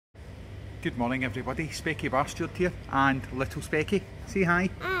Good morning everybody, Specky Bastard here and Little Specky. Say hi.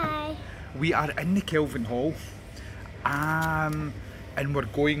 Hi. We are in the Kelvin Hall and we're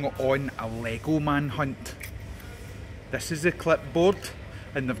going on a Lego man hunt. This is the clipboard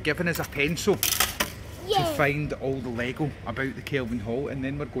and they've given us a pencil to find all the Lego about the Kelvin Hall, and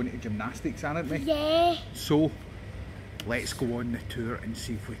then we're going to gymnastics, aren't we? Yeah. So let's go on the tour and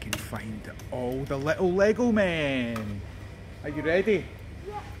see if we can find all the little Lego men. Are you ready?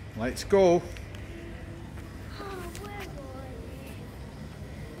 Yeah. Let's go. Oh, where was it?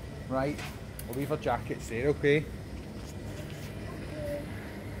 Right, I'll leave our jackets there, okay?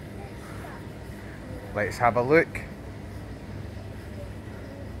 Let's have a look.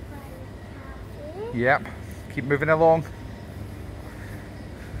 Yep, keep moving along.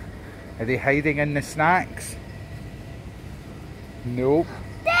 Are they hiding in the snacks? Nope.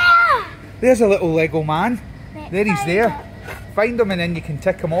 There! There's a little Lego man. There he's there. It. Find him and then you can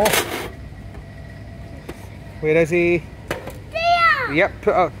tick him off. Where is he? There! Yep,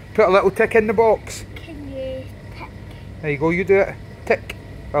 put a little tick in the box. Can you tick? There you go, you do it. Tick.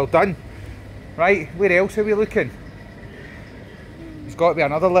 Well done. Right, where else are we looking? There's got to be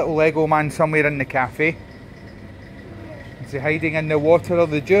another little Lego man somewhere in the cafe. Is he hiding in the water or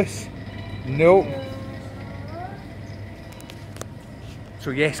the juice? No. So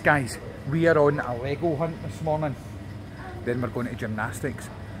yes guys, we are on a Lego hunt this morning. Then we're going to gymnastics.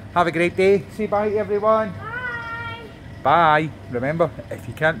 Have a great day. Say bye to everyone. Bye! Bye. Remember, if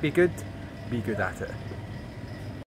you can't be good at it.